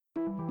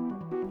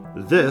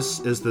This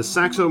is the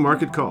Saxo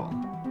Market Call,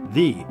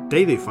 the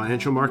daily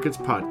financial markets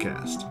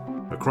podcast,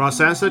 across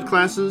asset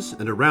classes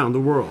and around the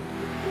world.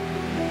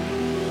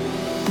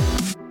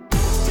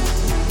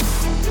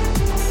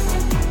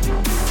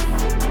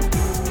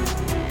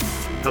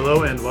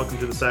 Hello and welcome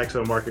to the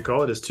Saxo Market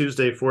Call. It is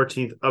Tuesday,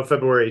 14th of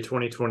February,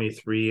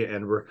 2023,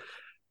 and we're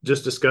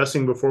just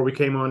discussing before we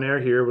came on air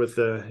here with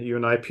you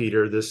and I,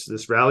 Peter,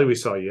 this rally we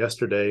saw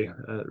yesterday,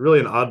 really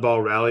an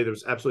oddball rally. There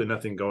was absolutely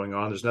nothing going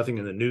on. There's nothing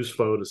in the news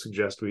flow to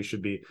suggest we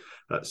should be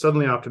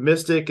suddenly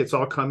optimistic. It's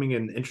all coming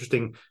in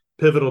interesting,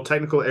 pivotal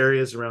technical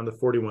areas around the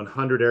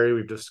 4,100 area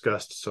we've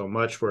discussed so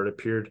much, where it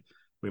appeared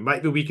we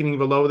might be weakening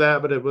below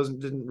that, but it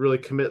didn't really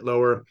commit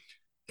lower.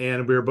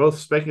 And we were both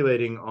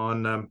speculating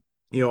on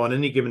on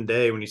any given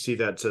day, when you see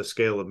that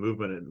scale of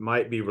movement, it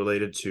might be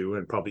related to,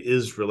 and probably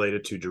is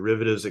related to,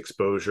 derivatives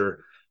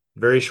exposure,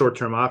 very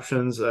short-term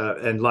options,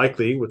 and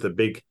likely with a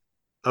big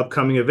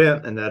upcoming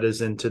event, and that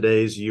is in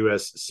today's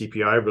U.S.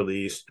 CPI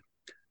release,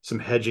 some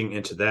hedging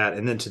into that.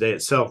 And then today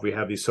itself, we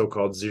have these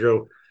so-called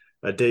zero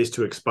days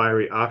to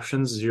expiry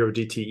options, zero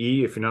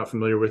DTE. If you're not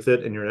familiar with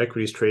it and you're an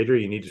equities trader,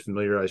 you need to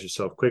familiarize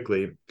yourself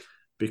quickly,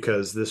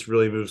 because this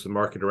really moves the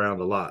market around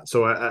a lot.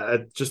 So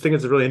I just think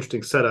it's a really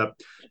interesting setup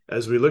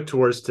as we look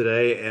towards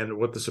today and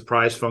what the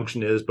surprise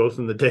function is, both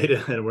in the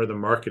data and where the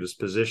market is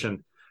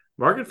positioned.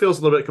 Market feels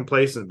a little bit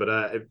complacent, but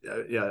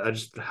I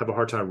just have a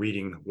hard time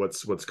reading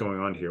what's going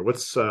on here.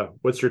 What's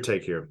your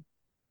take here?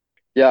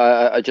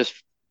 Yeah, I just,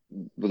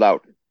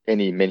 without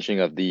any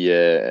mentioning of the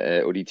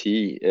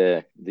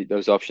ODT,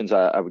 those options,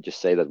 I would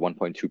just say that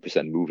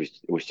 1.2% move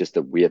was just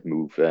a weird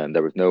move, and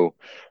there was no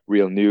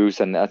real news.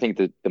 And I think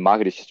that the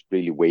market is just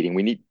really waiting.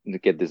 We need to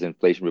get this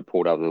inflation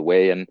report out of the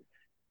way, and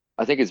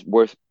I think it's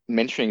worth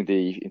mentioning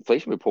the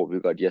inflation report we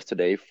got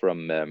yesterday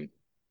from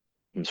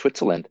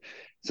Switzerland.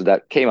 So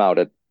that came out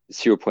at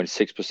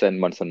 0.6%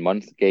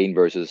 month-on-month gain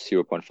versus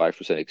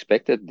 0.5%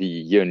 expected. The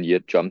year-on-year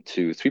jumped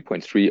to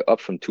 3.3, up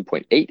from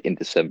 2.8 in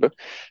December.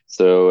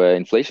 So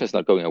inflation is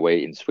not going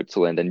away in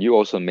Switzerland. And you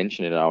also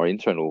mentioned in our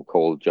internal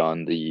call,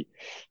 John,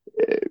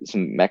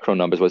 some macro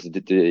numbers. Was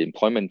the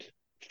employment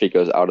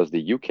figures out of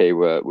the UK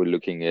were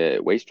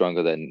looking way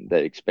stronger than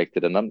they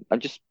expected. And I'm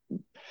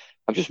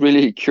just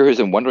really curious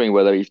and wondering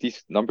whether, if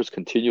these numbers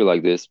continue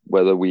like this,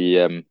 whether we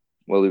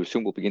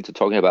soon will begin to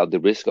talking about the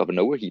risk of an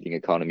overheating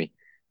economy.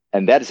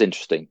 And that is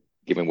interesting,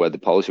 given where the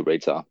policy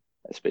rates are,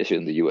 especially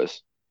in the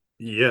US.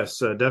 Yes,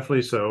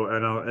 definitely so.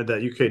 And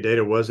that UK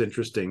data was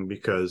interesting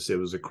because it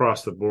was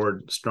across the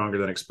board stronger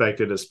than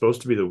expected. It's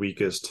supposed to be the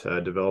weakest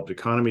developed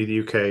economy,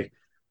 the UK.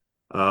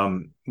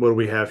 What do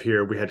we have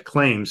here? We had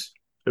claims.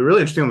 They're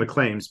really interesting on the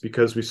claims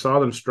because we saw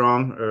them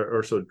strong,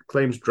 or so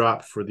claims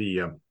dropped for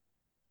the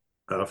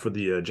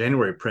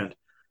January print,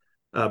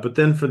 but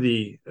then for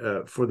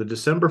the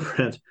December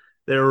print,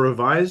 they were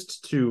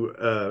revised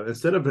to,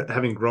 instead of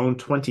having grown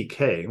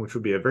 20K, which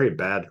would be a very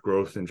bad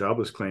growth in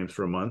jobless claims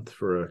for a month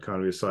for an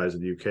economy the size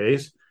of the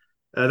UK's,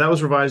 that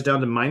was revised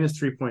down to minus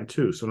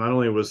 3.2. So not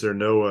only was there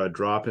no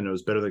drop, and it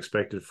was better than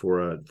expected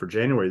for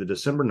January, the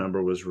December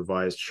number was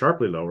revised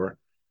sharply lower.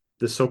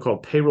 The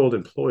so-called payrolled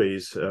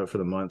employees for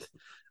the month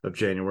of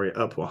January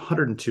up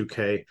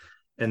 102K.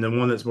 And the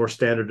one that's more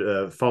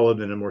standard,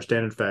 followed in a more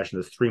standard fashion,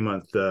 the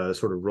 3-month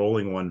sort of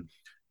rolling one,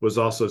 was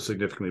also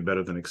significantly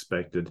better than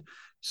expected.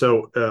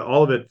 So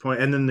all of it,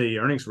 and then the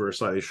earnings were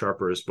slightly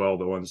sharper as well,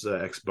 the ones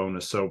ex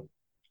bonus. So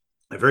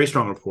a very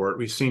strong report.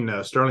 We've seen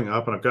sterling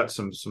up, and I've got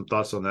some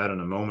thoughts on that in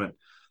a moment.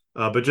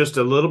 But just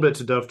a little bit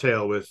to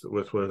dovetail with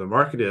where the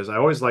market is. I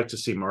always like to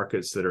see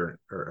markets that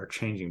are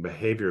changing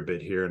behavior a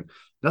bit here, and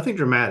nothing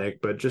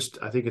dramatic, but just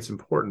I think it's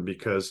important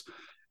because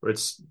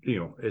it's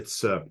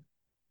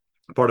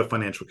part of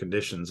financial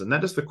conditions, and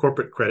that is the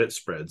corporate credit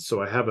spread.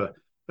 So I have a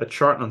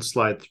chart on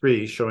slide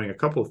 3 showing a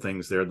couple of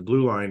things there. The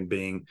blue line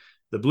being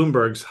the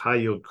Bloomberg's high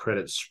yield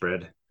credit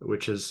spread,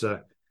 which is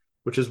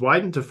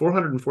widened to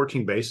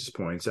 414 basis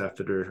points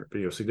after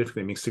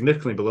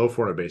significantly below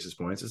 400 basis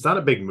points. It's not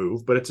a big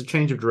move, but it's a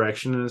change of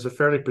direction, and it's a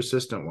fairly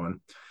persistent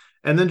one.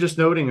 And then just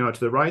noting to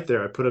the right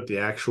there, I put up the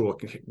actual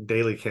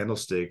daily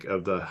candlestick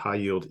of the high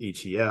yield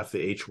ETF,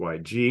 the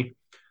HYG.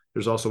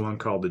 There's also one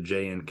called the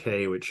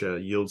JNK, which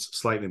yields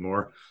slightly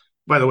more.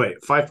 By the way,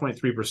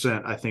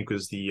 5.3%, I think,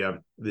 was the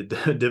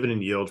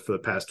dividend yield for the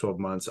past 12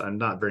 months. I'm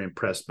not very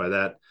impressed by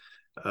that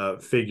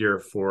figure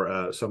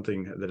for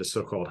something that is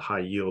so-called high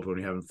yield when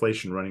we have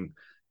inflation running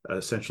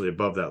essentially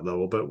above that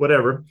level. But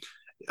whatever.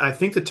 I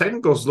think the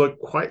technicals look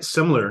quite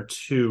similar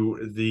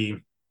to the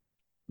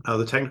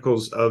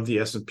technicals of the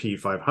S&P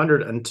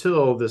 500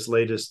 until this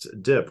latest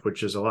dip,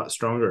 which is a lot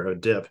stronger a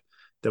dip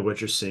than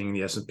what you're seeing in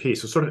the S&P.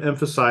 So sort of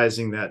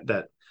emphasizing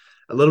that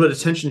a little bit of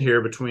tension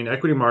here between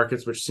equity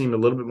markets, which seem a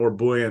little bit more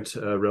buoyant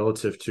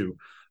relative to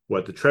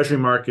what the treasury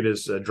market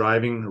is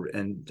driving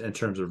in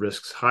terms of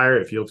risks higher.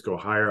 If yields go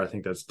higher, I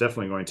think that's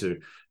definitely going to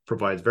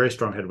provide very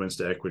strong headwinds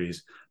to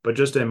equities. But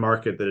just a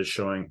market that is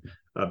showing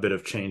a bit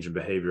of change in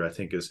behavior, I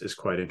think is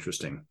quite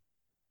interesting.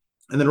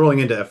 And then rolling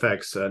into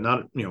FX,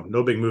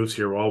 no big moves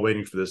here. We're all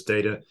waiting for this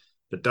data.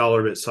 the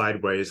dollar a bit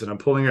sideways. And I'm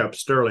pulling up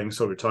sterling,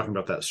 so we're talking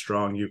about that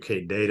strong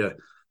UK data.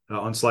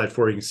 On slide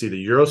 4, you can see the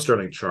euro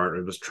sterling chart.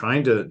 It was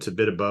trying to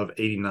bid above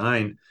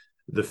 89,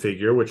 the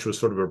figure, which was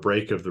sort of a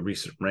break of the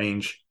recent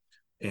range.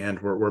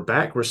 And we're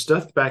back. We're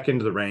stuffed back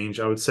into the range.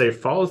 I would say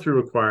follow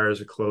through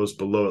requires a close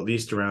below at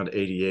least around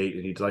 88,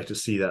 and you'd like to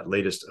see that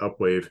latest up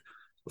wave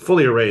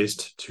fully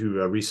erased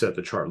to reset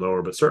the chart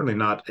lower, but certainly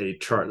not a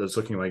chart that's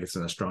looking like it's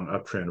in a strong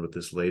uptrend with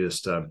this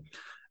latest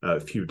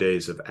few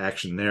days of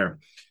action there.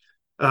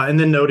 And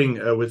then noting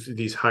with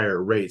these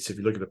higher rates, if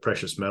you look at the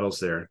precious metals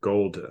there,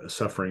 gold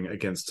suffering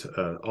against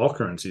all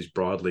currencies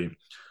broadly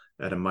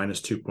at a minus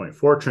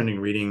 2.4 trending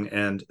reading,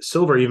 and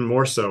silver even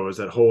more so, as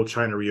that whole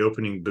China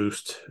reopening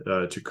boost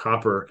to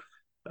copper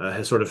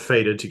has sort of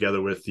faded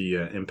together with the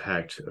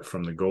impact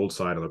from the gold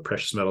side on the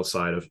precious metal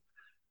side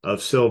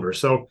of silver.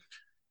 So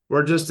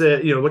we're just,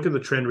 look at the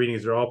trend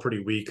readings. They're all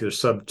pretty weak. They're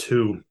sub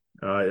 2.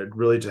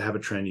 Really, to have a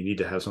trend, you need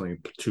to have something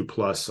 2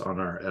 plus on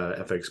our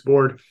FX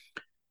board.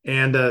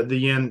 And the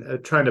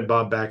yen trying to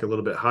bob back a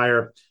little bit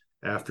higher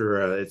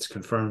after it's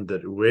confirmed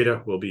that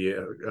Ueda will be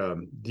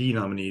the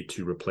nominee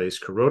to replace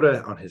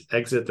Kuroda on his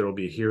exit. There will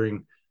be a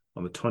hearing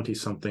on the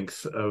 20-something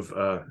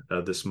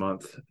of this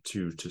month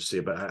to see.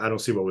 But I don't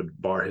see what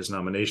would bar his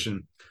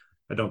nomination.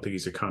 I don't think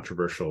he's a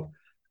controversial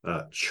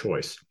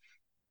choice.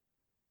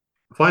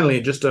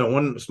 Finally, just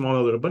one small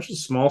note, a bunch of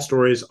small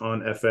stories on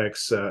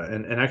FX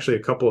and actually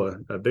a couple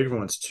of bigger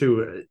ones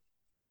too.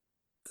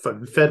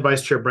 Fed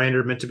Vice Chair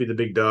Brainerd, meant to be the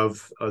big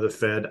dove of the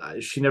Fed.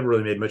 She never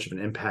really made much of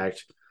an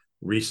impact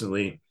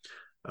recently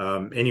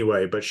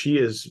anyway, but she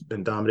has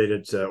been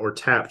dominated or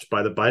tapped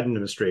by the Biden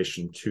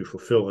administration to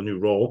fulfill a new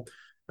role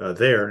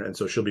there. And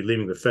so she'll be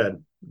leaving the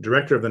Fed.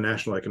 Director of the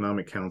National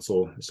Economic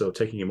Council, so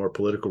taking a more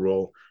political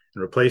role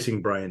and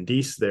replacing Brian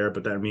Deese there,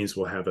 but that means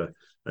we'll have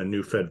a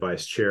new Fed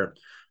Vice Chair.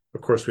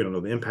 Of course, we don't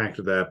know the impact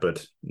of that,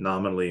 but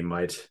nominally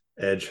might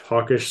edge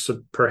hawkish.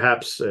 So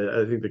perhaps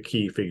I think the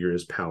key figure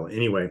is Powell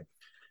anyway.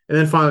 And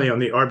then finally on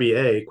the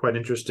RBA, quite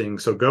interesting.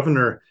 So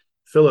Governor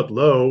Philip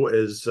Lowe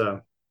is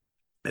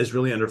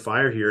really under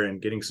fire here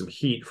and getting some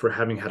heat for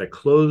having had a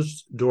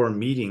closed door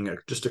meeting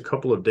just a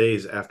couple of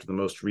days after the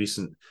most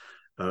recent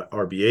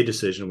RBA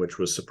decision, which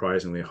was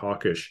surprisingly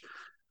hawkish,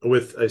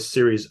 with a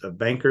series of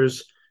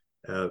bankers.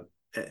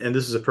 And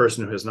this is a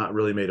person who has not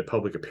really made a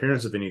public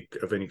appearance of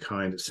any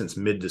kind since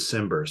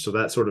mid-December. So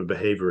that sort of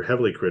behavior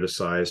heavily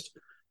criticized.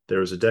 There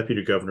was a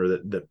deputy governor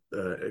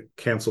that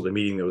canceled a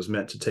meeting that was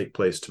meant to take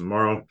place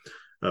tomorrow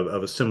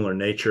of a similar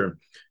nature,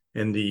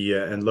 and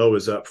Lowe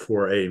is up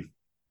for a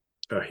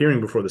hearing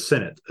before the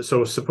Senate.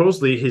 So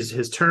supposedly his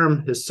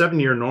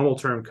 7-year normal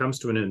term comes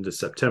to an end in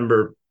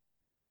September,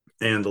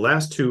 and the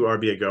last 2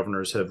 RBA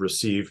governors have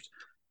received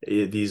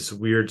these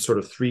weird sort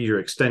of 3-year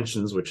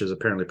extensions, which is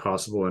apparently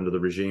possible under the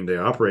regime they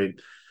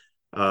operate.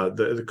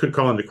 That could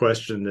call into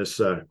question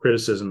this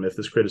criticism, if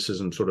this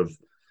criticism sort of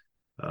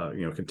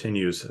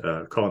continues,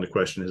 call into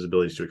question his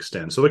ability to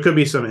extend. So there could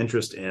be some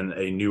interest in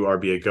a new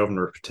RBA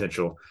governor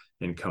potential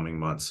in coming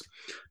months.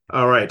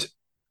 All right,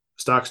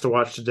 stocks to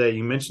watch today.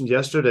 You mentioned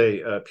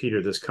yesterday,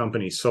 Peter, this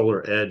company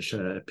Solar Edge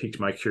piqued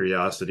my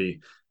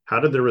curiosity.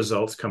 How did the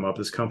results come up?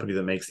 This company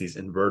that makes these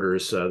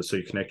inverters, so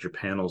you connect your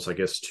panels, I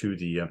guess, to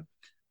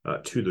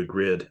the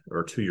grid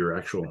or to your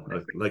actual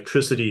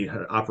electricity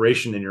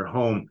operation in your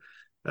home.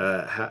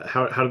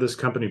 How did this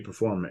company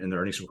perform in the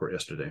earnings report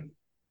yesterday?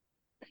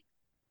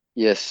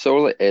 Yes,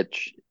 Solar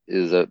Edge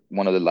is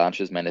one of the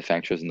largest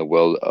manufacturers in the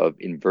world of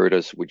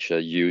inverters, which are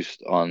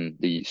used on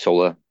the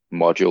solar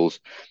modules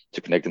to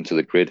connect them to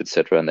the grid,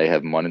 etc. And they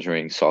have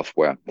monitoring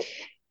software.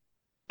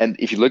 And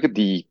if you look at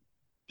the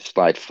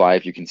slide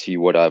 5, you can see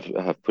what I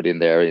have put in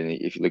there. And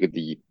if you look at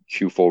the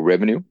Q4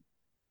 revenue,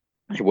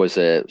 it was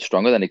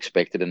stronger than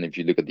expected. And if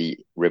you look at the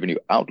revenue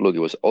outlook, it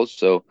was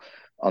also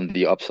on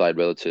the upside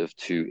relative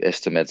to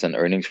estimates, and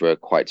earnings were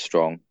quite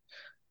strong.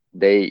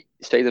 They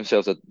state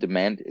themselves that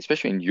demand,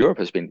 especially in Europe,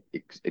 has been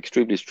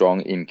extremely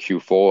strong in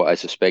Q4, I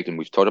suspect, and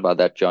we've talked about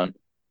that, John.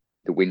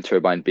 The wind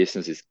turbine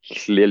business is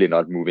clearly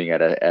not moving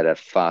at a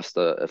fast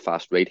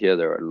rate here.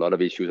 There are a lot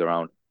of issues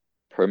around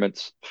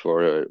permits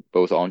for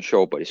both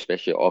onshore, but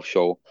especially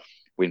offshore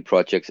wind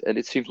projects, and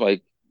it seems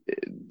like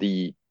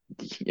the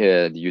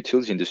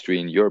utility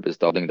industry in Europe is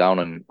doubling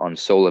down on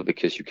solar,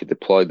 because you could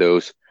deploy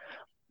those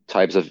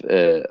types of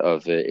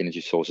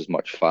energy sources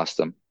much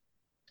faster.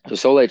 So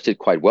Solar Edge did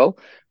quite well,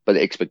 but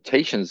the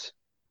expectations,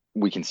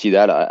 we can see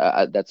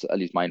that that's at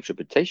least my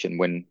interpretation.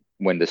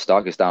 When the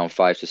stock is down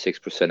 5 to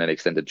 6% in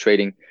extended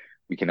trading,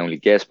 we can only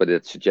guess, but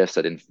it suggests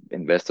that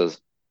investors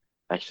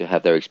actually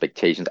have their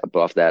expectations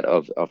above that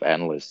of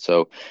analysts.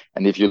 So,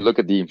 and if you look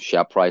at the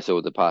share price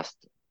over the past,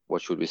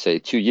 what should we say,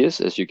 2 years,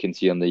 as you can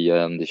see on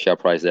the share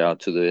price there on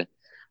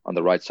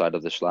the right side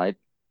of the slide,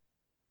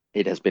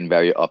 it has been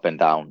very up and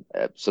down.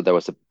 So there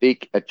was a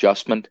big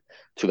adjustment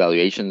to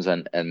valuations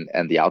and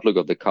the outlook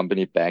of the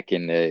company back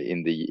in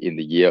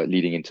the year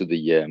leading into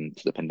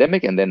the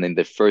pandemic, and then in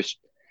the first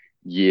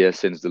year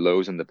since the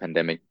lows in the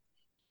pandemic,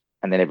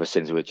 and then ever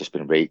since we've just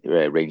been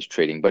range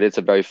trading. But it's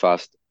a very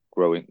fast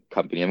growing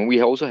company. I mean,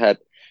 we also had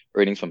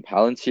earnings from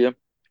Palantir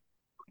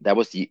that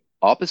was the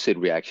opposite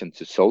reaction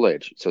to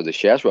SolarEdge. So the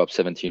shares were up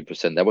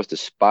 17%. That was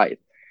despite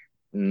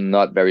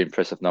not very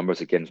impressive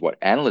numbers against what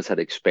analysts had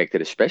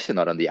expected, especially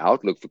not on the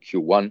outlook for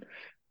Q1.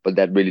 But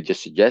that really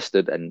just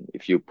suggested, and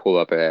if you pull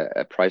up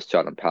a price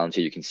chart on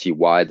Palantir, you can see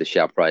why the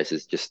share price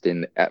is just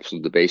in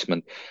absolute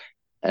debasement.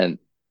 And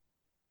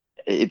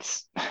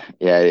it's,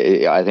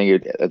 yeah, I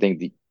think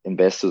the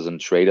investors and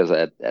traders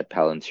at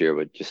Palantir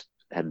were just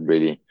had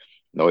really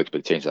no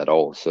expectations at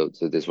all. So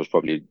this was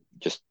probably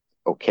just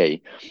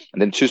okay.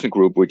 And then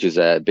ThyssenKrupp, which is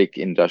a big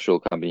industrial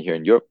company here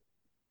in Europe,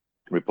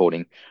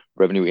 reporting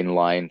revenue in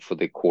line for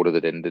the quarter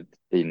that ended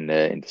in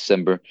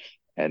December,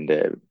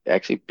 and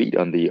actually beat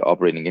on the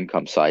operating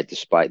income side.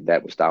 Despite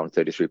that was down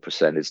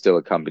 33%. It's still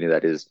a company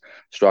that is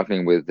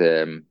struggling with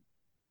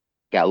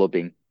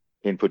galloping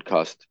input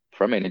cost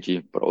from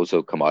energy, but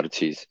also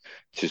commodities.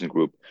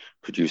 ThyssenKrupp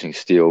producing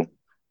steel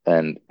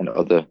and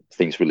other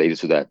things related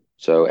to that.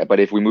 So, but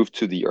if we move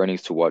to the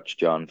earnings to watch,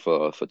 John,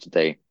 for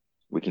today,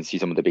 we can see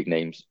some of the big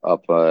names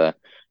of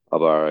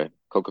our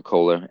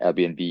Coca-Cola,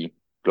 Airbnb,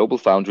 Global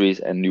Foundries,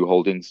 and New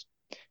Holdings.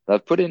 And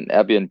I've put in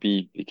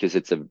Airbnb because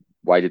it's a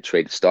widely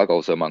traded stock,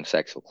 also among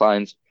Saxo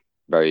clients.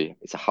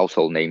 It's a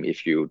household name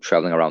if you're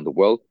traveling around the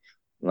world.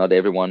 Not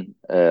everyone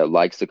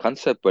likes the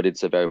concept, but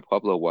it's a very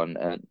popular one.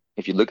 And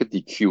if you look at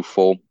the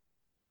Q4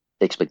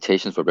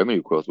 expectations for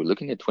revenue growth, we're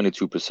looking at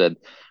 22%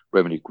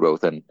 revenue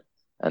growth, and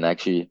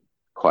actually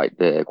quite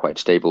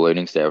stable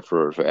earnings there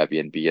for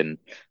Airbnb. And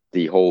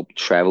the whole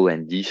travel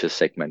and leisure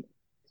segment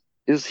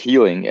is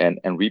healing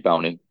and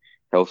rebounding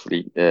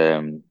healthily,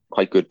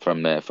 quite good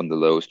from the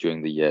lows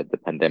during the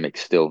pandemic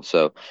still.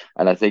 So,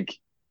 and I think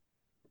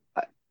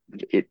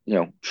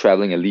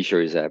traveling and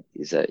leisure is a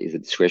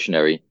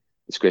discretionary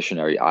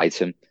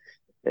item,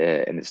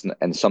 and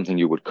it's something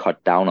you would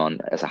cut down on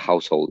as a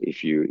household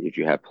if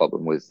you have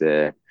problem with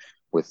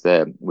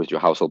your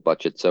household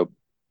budget. So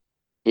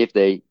if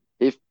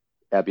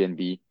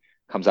Airbnb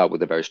comes out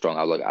with a very strong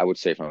outlook, I would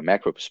say from a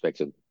macro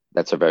perspective,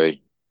 that's a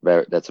very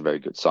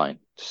good sign,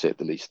 to say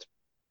the least.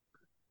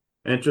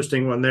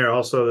 Interesting one there.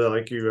 Also,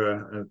 like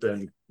you,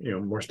 then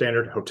more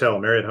standard hotel.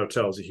 Marriott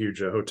Hotel is a huge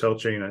hotel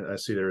chain. I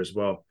see there as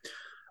well.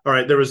 All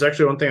right, there was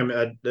actually one thing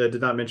I did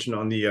not mention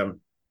on the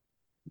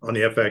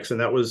FX,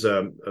 and that was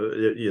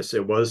yes,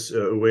 it was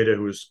Ueda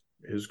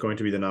who's going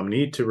to be the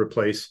nominee to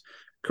replace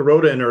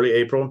Kuroda in early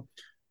April.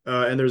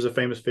 And there's a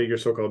famous figure,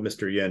 so-called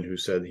Mr. Yen, who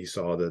said he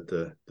saw that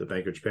the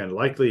Bank of Japan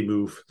likely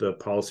move the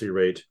policy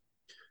rate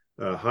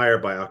higher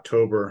by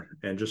October.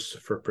 And just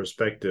for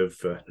perspective,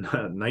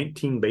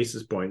 19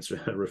 basis points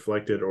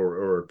reflected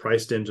or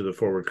priced into the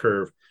forward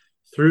curve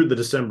through the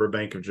December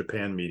Bank of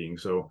Japan meeting.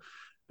 So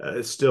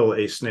it's still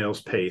a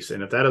snail's pace.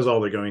 And if that is all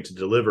they're going to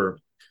deliver,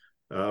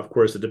 of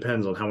course, it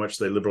depends on how much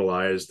they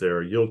liberalize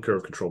their yield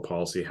curve control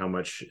policy, how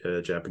much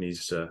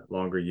Japanese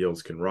longer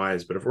yields can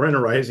rise. But if we're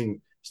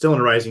still in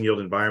a rising yield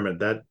environment,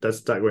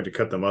 that's not going to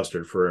cut the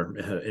mustard for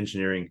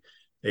engineering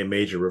a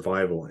major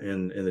revival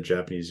in the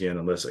Japanese yen,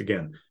 unless,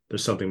 again,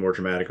 there's something more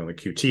dramatic on the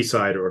QT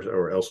side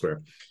or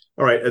elsewhere.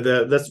 All right,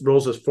 that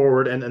rolls us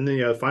forward. And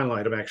the final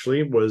item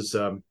actually was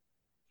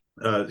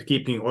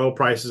keeping oil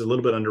prices a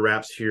little bit under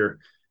wraps here.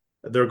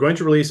 They're going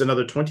to release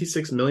another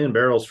 26 million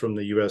barrels from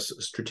the U.S.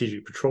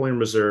 Strategic Petroleum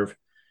Reserve.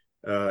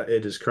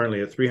 It is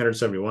currently at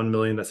 371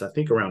 million. That's, I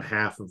think, around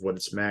half of what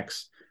its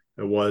max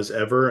was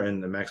ever,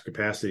 and the max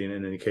capacity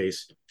in any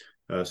case.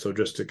 So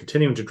just to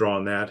continuing to draw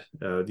on that,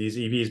 these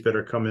EVs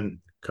better come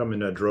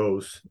in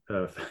droves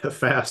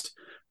fast,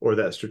 or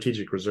that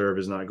strategic reserve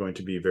is not going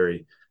to be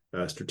very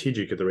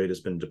strategic at the rate it's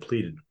been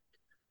depleted.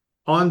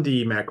 On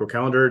the macro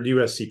calendar, the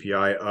US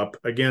CPI up.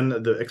 Again,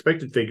 the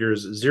expected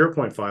figures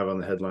 0.5 on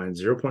the headline,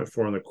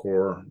 0.4 on the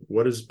core.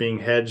 What is being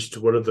hedged?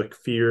 What are the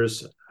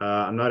fears?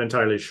 I'm not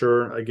entirely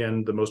sure.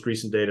 Again, the most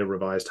recent data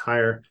revised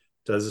higher.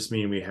 Does this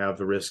mean we have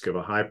the risk of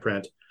a high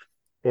print?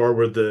 Or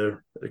were the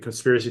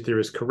conspiracy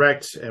theorists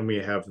correct and we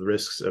have the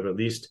risks of, at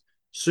least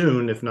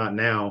soon, if not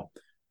now,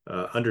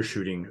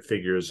 undershooting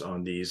figures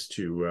on these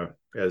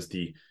as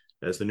the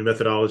new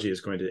methodology is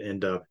going to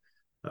end up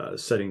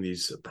setting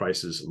these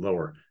prices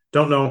lower?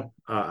 Don't know.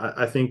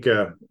 I think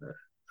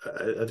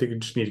we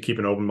just need to keep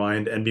an open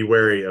mind and be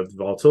wary of the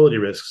volatility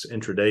risks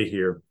intraday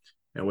here,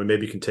 and we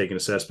maybe can take an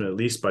assessment at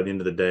least by the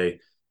end of the day,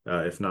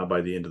 if not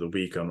by the end of the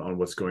week, on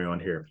what's going on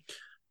here.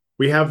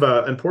 We have,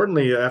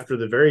 importantly, after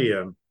the very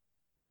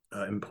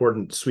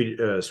important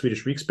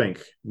Swedish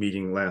Riksbank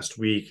meeting last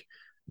week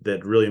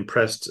that really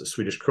impressed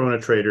Swedish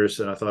krona traders,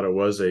 and I thought it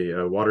was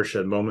a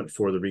watershed moment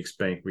for the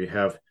Riksbank. We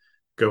have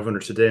Governor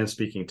Thedéen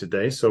speaking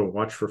today, so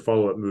watch for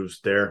follow-up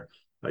moves there.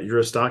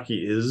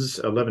 Eurostocki is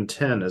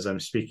 1110 as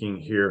I'm speaking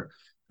here.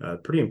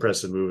 Pretty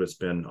impressive move. It's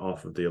been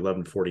off of the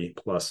 1140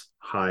 plus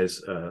highs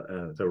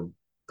that were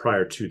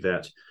prior to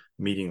that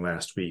meeting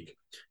last week.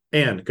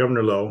 And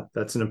Governor Lowe,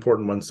 that's an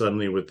important one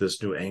suddenly with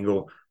this new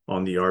angle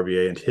on the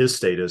RBA and his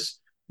status.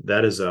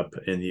 That is up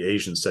in the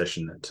Asian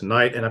session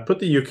tonight. And I put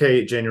the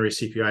UK January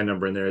CPI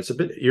number in there. It's a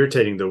bit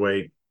irritating the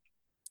way,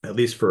 at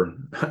least for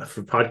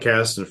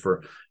podcasts and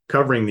for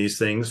covering these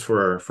things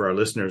for our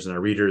listeners and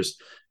our readers,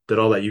 that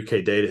all that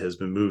UK data has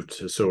been moved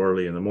to so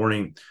early in the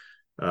morning.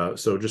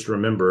 So just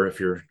remember, if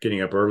you're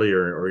getting up early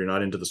or you're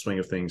not into the swing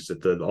of things,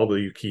 that all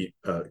the key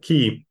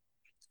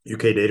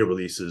UK data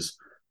releases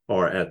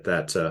are at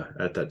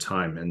that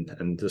time,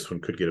 and this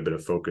one could get a bit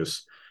of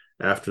focus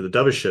after the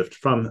dovish shift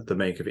from the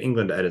Bank of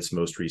England at its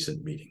most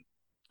recent meeting.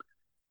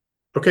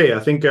 Okay, I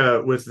think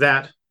with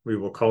that, we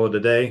will call it a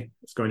day.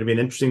 It's going to be an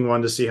interesting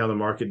one to see how the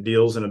market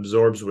deals and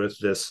absorbs with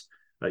this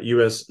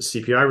US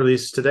CPI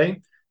release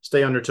today.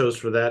 Stay on your toes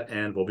for that,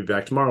 and we'll be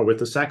back tomorrow with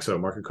the Saxo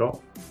Market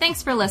Call.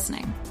 Thanks for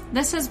listening.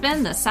 This has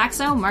been the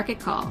Saxo Market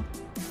Call.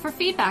 For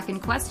feedback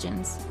and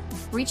questions,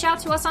 reach out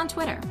to us on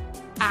Twitter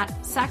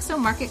 @Saxo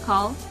Market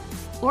Call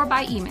or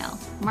by email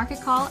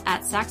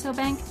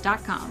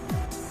marketcall@saxobank.com.